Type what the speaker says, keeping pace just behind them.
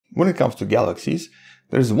When it comes to galaxies,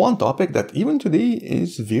 there's one topic that even today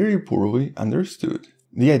is very poorly understood.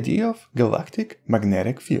 The idea of galactic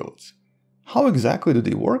magnetic fields. How exactly do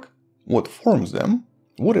they work? What forms them?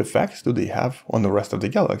 What effects do they have on the rest of the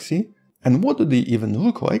galaxy? And what do they even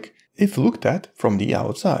look like if looked at from the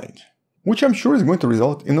outside? Which I'm sure is going to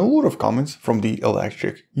result in a lot of comments from the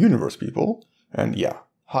electric universe people. And yeah,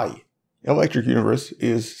 hi, electric universe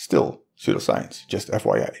is still pseudoscience, just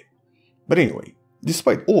FYI. But anyway,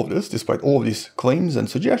 despite all of this, despite all of these claims and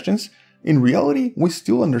suggestions, in reality we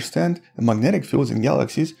still understand magnetic fields in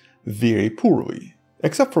galaxies very poorly.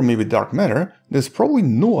 Except for maybe dark matter, there's probably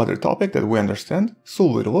no other topic that we understand so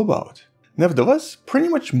little about. Nevertheless, pretty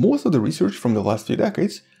much most of the research from the last few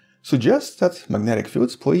decades suggests that magnetic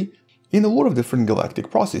fields play in a lot of different galactic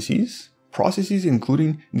processes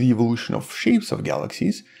including the evolution of shapes of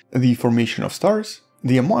galaxies, the formation of stars,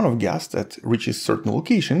 the amount of gas that reaches certain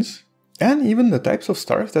locations, and even the types of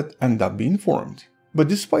stars that end up being formed. But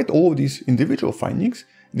despite all of these individual findings,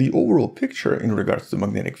 the overall picture in regards to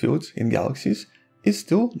magnetic fields in galaxies is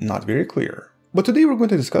still not very clear. But today we're going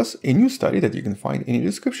to discuss a new study that you can find in the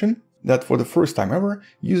description that for the first time ever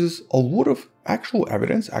uses a lot of actual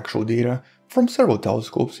evidence, actual data from several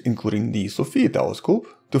telescopes, including the SOFIA telescope,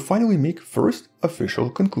 to finally make first official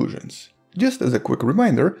conclusions. Just as a quick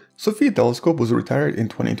reminder, SOFIA telescope was retired in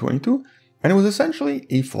 2022 and it was essentially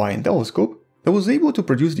a flying telescope that was able to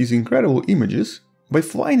produce these incredible images by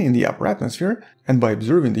flying in the upper atmosphere and by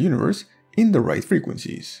observing the universe in the right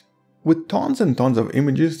frequencies. With tons and tons of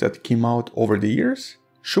images that came out over the years,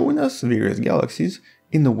 showing us various galaxies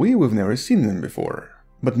in a way we've never seen them before.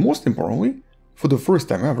 But most importantly, for the first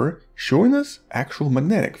time ever, showing us actual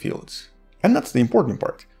magnetic fields. And that's the important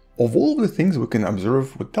part. Of all of the things we can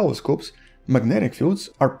observe with telescopes, magnetic fields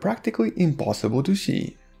are practically impossible to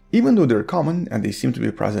see. Even though they're common and they seem to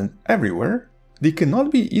be present everywhere, they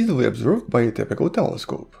cannot be easily observed by a typical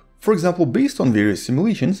telescope. For example, based on various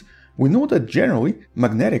simulations, we know that generally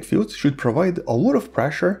magnetic fields should provide a lot of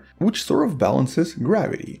pressure which sort of balances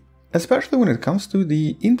gravity, especially when it comes to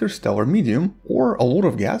the interstellar medium or a lot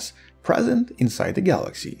of gas present inside the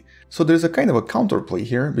galaxy. So there's a kind of a counterplay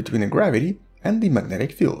here between the gravity and the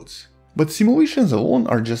magnetic fields. But simulations alone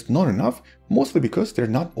are just not enough, mostly because they're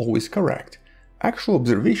not always correct. Actual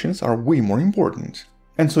observations are way more important.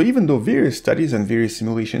 And so even though various studies and various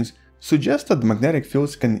simulations suggest that magnetic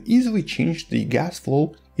fields can easily change the gas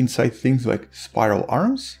flow inside things like spiral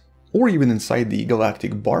arms, or even inside the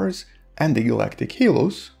galactic bars and the galactic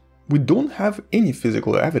halos, we don't have any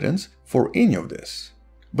physical evidence for any of this.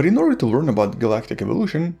 But in order to learn about galactic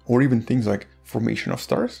evolution, or even things like formation of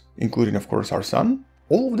stars, including of course our sun,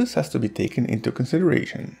 all of this has to be taken into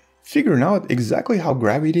consideration. Figuring out exactly how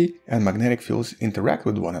gravity and magnetic fields interact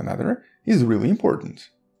with one another is really important.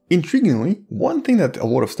 Intriguingly, one thing that a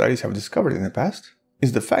lot of studies have discovered in the past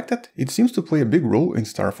is the fact that it seems to play a big role in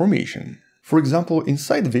star formation. For example,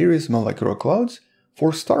 inside various molecular clouds,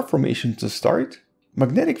 for star formation to start,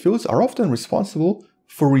 magnetic fields are often responsible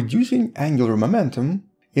for reducing angular momentum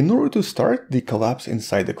in order to start the collapse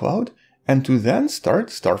inside the cloud and to then start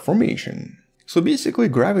star formation. So basically,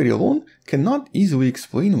 gravity alone cannot easily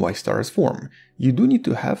explain why stars form. You do need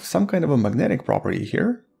to have some kind of a magnetic property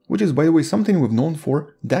here, which is by the way something we've known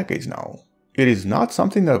for decades now. It is not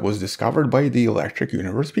something that was discovered by the electric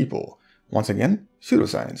universe people. Once again,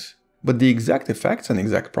 pseudoscience. But the exact effects and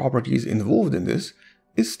exact properties involved in this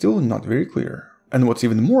is still not very clear. And what's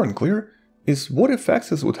even more unclear is what effects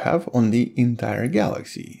this would have on the entire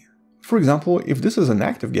galaxy. For example, if this is an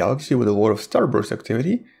active galaxy with a lot of starburst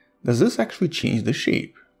activity, does this actually change the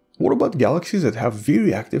shape? What about galaxies that have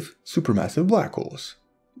very active supermassive black holes?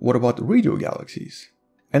 What about radio galaxies?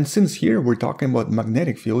 And since here we're talking about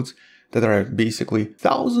magnetic fields that are basically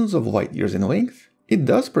thousands of light years in length, it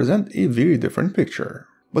does present a very different picture.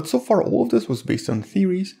 But so far all of this was based on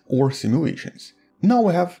theories or simulations. Now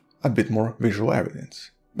we have a bit more visual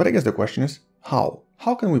evidence. But I guess the question is, how?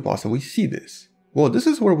 How can we possibly see this? Well, this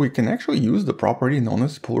is where we can actually use the property known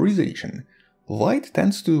as polarization. Light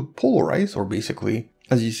tends to polarize, or basically,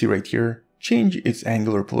 as you see right here, change its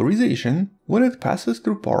angular polarization when it passes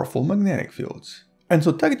through powerful magnetic fields. And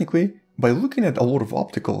so technically, by looking at a lot of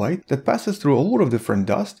optical light that passes through a lot of different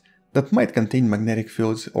dust that might contain magnetic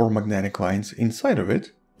fields or magnetic lines inside of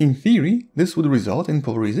it, in theory, this would result in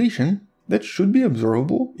polarization that should be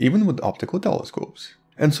observable even with optical telescopes.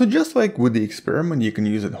 And so just like with the experiment you can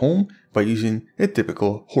use at home by using a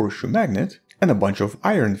typical horseshoe magnet and a bunch of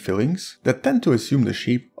iron fillings that tend to assume the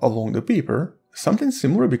shape along the paper, something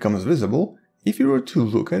similar becomes visible if you were to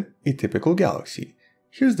look at a typical galaxy.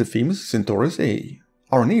 Here's the famous Centaurus A.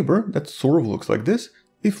 Our neighbor that sort of looks like this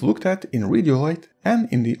if looked at in radio light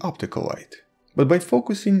and in the optical light. But by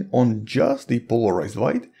focusing on just the polarized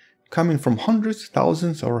light, coming from hundreds,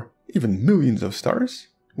 thousands, or even millions of stars,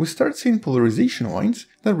 we start seeing polarization lines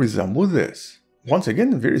that resemble this. Once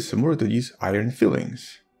again, very similar to these iron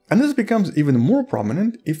fillings. And this becomes even more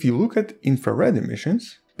prominent if you look at infrared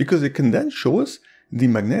emissions, because it can then show us the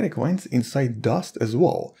magnetic lines inside dust as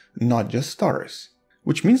well, not just stars.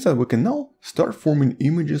 Which means that we can now start forming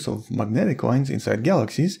images of magnetic lines inside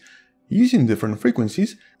galaxies using different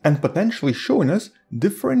frequencies and potentially showing us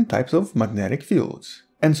different types of magnetic fields.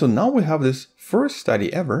 And so now we have this first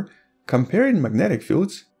study ever comparing magnetic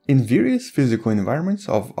fields in various physical environments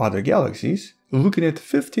of other galaxies, looking at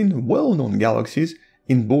 15 well-known galaxies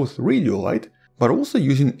in both radio light, but also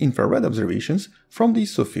using infrared observations from the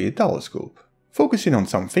SOFIA telescope, focusing on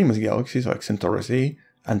some famous galaxies like Centaurus A,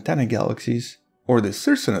 Antenna galaxies, or the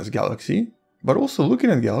Circinus galaxy, but also looking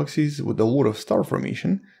at galaxies with a lot of star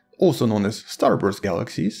formation, also known as starburst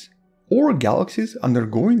galaxies, or galaxies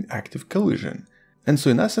undergoing active collision. And so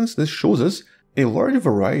in essence, this shows us a large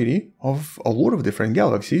variety of a lot of different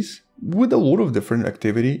galaxies with a lot of different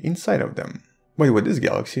activity inside of them. By the way, this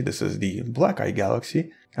galaxy, this is the Black Eye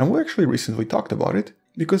galaxy, and we actually recently talked about it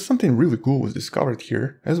because something really cool was discovered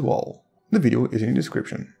here as well. The video is in the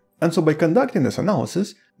description. And so by conducting this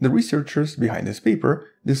analysis, the researchers behind this paper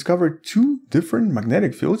discovered two different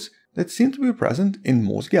magnetic fields that seem to be present in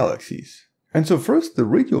most galaxies. And so first, the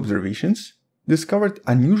radio observations discovered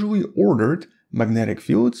unusually ordered magnetic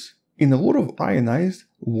fields in a lot of ionized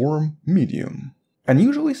warm medium, and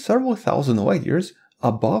usually several thousand light years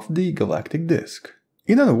above the galactic disk.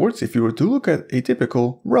 In other words, if you were to look at a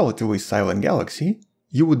typical, relatively silent galaxy,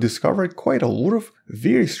 you would discover quite a lot of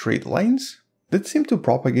very straight lines that seem to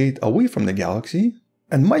propagate away from the galaxy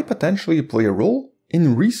and might potentially play a role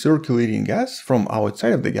in recirculating gas from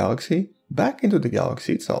outside of the galaxy back into the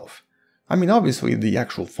galaxy itself. I mean, obviously the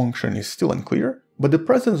actual function is still unclear, but the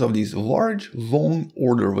presence of these large, long,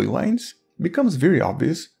 orderly lines becomes very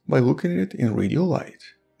obvious by looking at it in radio light.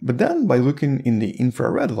 But then by looking in the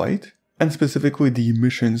infrared light, and specifically the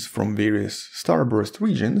emissions from various starburst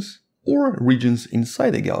regions, or regions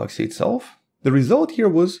inside the galaxy itself, the result here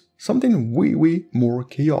was something way more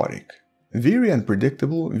chaotic. Very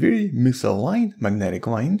unpredictable, very misaligned magnetic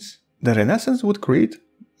lines that in essence would create,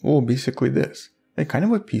 well, basically this, a kind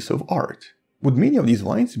of a piece of art, with many of these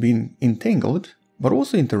lines being entangled, but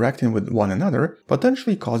also interacting with one another,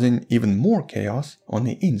 potentially causing even more chaos on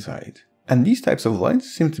the inside. And these types of lines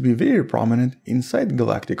seem to be very prominent inside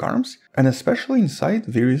galactic arms, and especially inside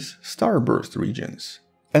various starburst regions.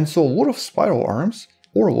 And so a lot of spiral arms,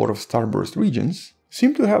 or a lot of starburst regions,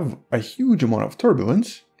 seem to have a huge amount of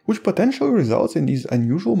turbulence, which potentially results in these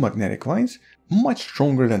unusual magnetic lines much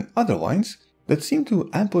stronger than other lines that seem to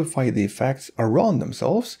amplify the effects around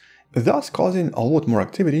themselves, thus causing a lot more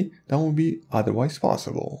activity than would be otherwise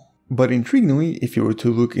possible. But intriguingly, if you were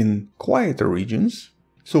to look in quieter regions,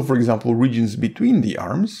 so for example regions between the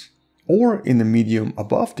arms, or in the medium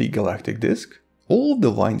above the galactic disk, all of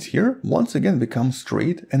the lines here once again become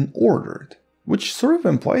straight and ordered, which sort of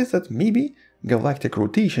implies that maybe galactic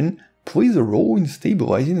rotation plays a role in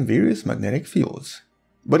stabilizing various magnetic fields.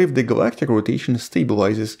 But if the galactic rotation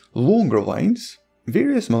stabilizes longer lines,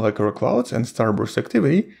 various molecular clouds and starburst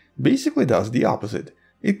activity basically does the opposite.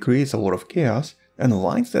 It creates a lot of chaos and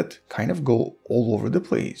lines that kind of go all over the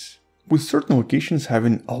place, with certain locations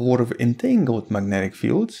having a lot of entangled magnetic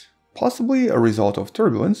fields, possibly a result of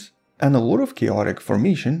turbulence, and a lot of chaotic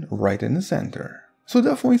formation right in the center. So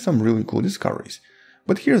definitely some really cool discoveries.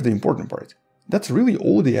 But here's the important part. That's really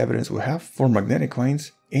all the evidence we have for magnetic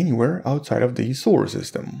lines anywhere outside of the solar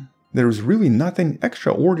system. There is really nothing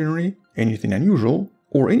extraordinary, anything unusual,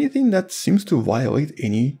 or anything that seems to violate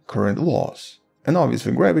any current laws. And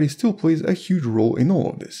obviously gravity still plays a huge role in all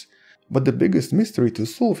of this. But the biggest mystery to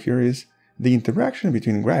solve here is the interaction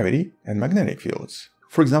between gravity and magnetic fields.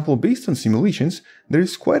 For example, based on simulations, there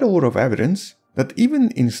is quite a lot of evidence that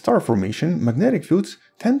even in star formation, magnetic fields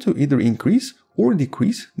tend to either increase or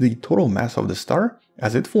decrease the total mass of the star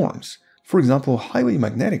as it forms. For example, highly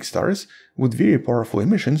magnetic stars with very powerful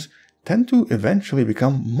emissions tend to eventually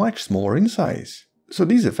become much smaller in size. So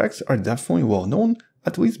these effects are definitely well known,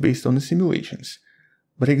 at least based on the simulations.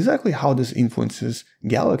 But exactly how this influences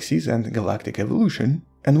galaxies and galactic evolution,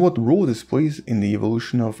 and what role this plays in the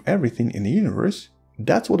evolution of everything in the universe,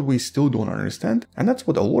 that's what we still don't understand, and that's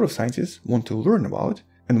what a lot of scientists want to learn about,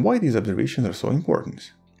 and why these observations are so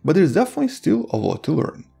important. But there's definitely still a lot to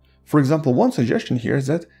learn. For example, one suggestion here is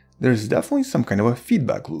that there's definitely some kind of a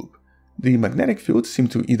feedback loop. The magnetic fields seem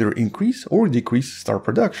to either increase or decrease star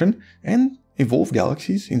production and evolve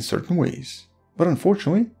galaxies in certain ways. But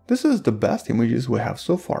unfortunately, this is the best images we have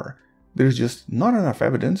so far. There's just not enough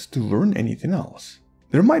evidence to learn anything else.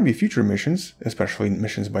 There might be future missions, especially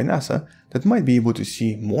missions by NASA, that might be able to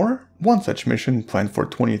see more. One such mission planned for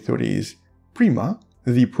 2030 is PRIMA,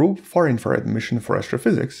 the Probe Far Infrared mission for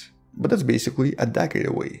astrophysics, but that's basically a decade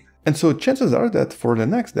away. And so chances are that for the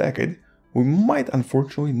next decade, we might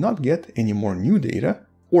unfortunately not get any more new data,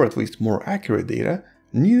 or at least more accurate data,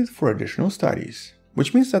 needed for additional studies.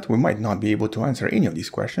 Which means that we might not be able to answer any of these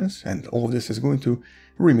questions, and all of this is going to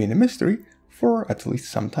remain a mystery for at least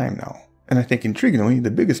some time now. And I think intriguingly, the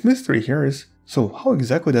biggest mystery here is, so how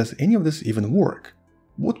exactly does any of this even work?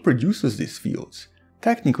 What produces these fields?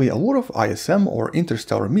 Technically, a lot of ISM or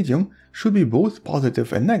interstellar medium should be both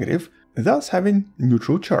positive and negative, thus having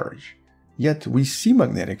neutral charge. Yet we see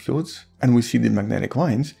magnetic fields, and we see the magnetic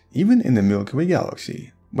lines, even in the Milky Way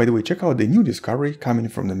galaxy. By the way, check out the new discovery coming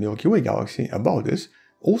from the Milky Way galaxy about this,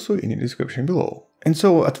 also in the description below. And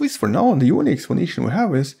so, at least for now, the only explanation we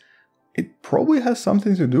have is, it probably has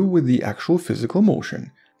something to do with the actual physical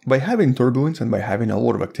motion. By having turbulence and by having a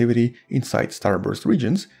lot of activity inside starburst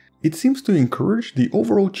regions, it seems to encourage the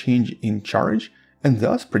overall change in charge and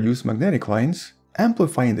thus produce magnetic lines,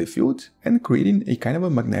 amplifying the field and creating a kind of a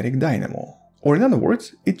magnetic dynamo. Or in other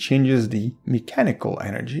words, it changes the mechanical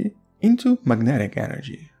energy into magnetic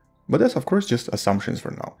energy. But that's of course just assumptions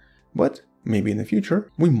for now. But maybe in the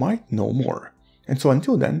future we might know more. And so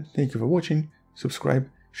until then, thank you for watching, subscribe,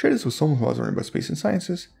 share this with someone who has learned about space and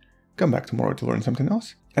sciences, come back tomorrow to learn something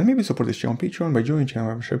else, and maybe support this channel on Patreon by joining channel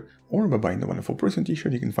membership or by buying the Wonderful Person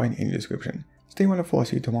t-shirt you can find in the description. Stay wonderful, I'll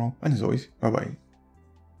see you tomorrow, and as always, bye bye.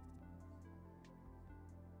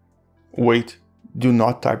 Wait, do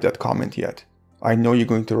not type that comment yet. I know you're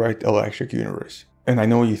going to write Electric Universe, and I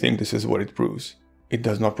know you think this is what it proves. It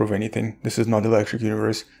does not prove anything. This is not Electric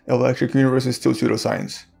Universe. Electric Universe is still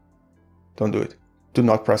pseudoscience. Don't do it. Do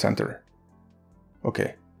not press enter.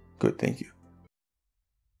 Okay, good, thank you.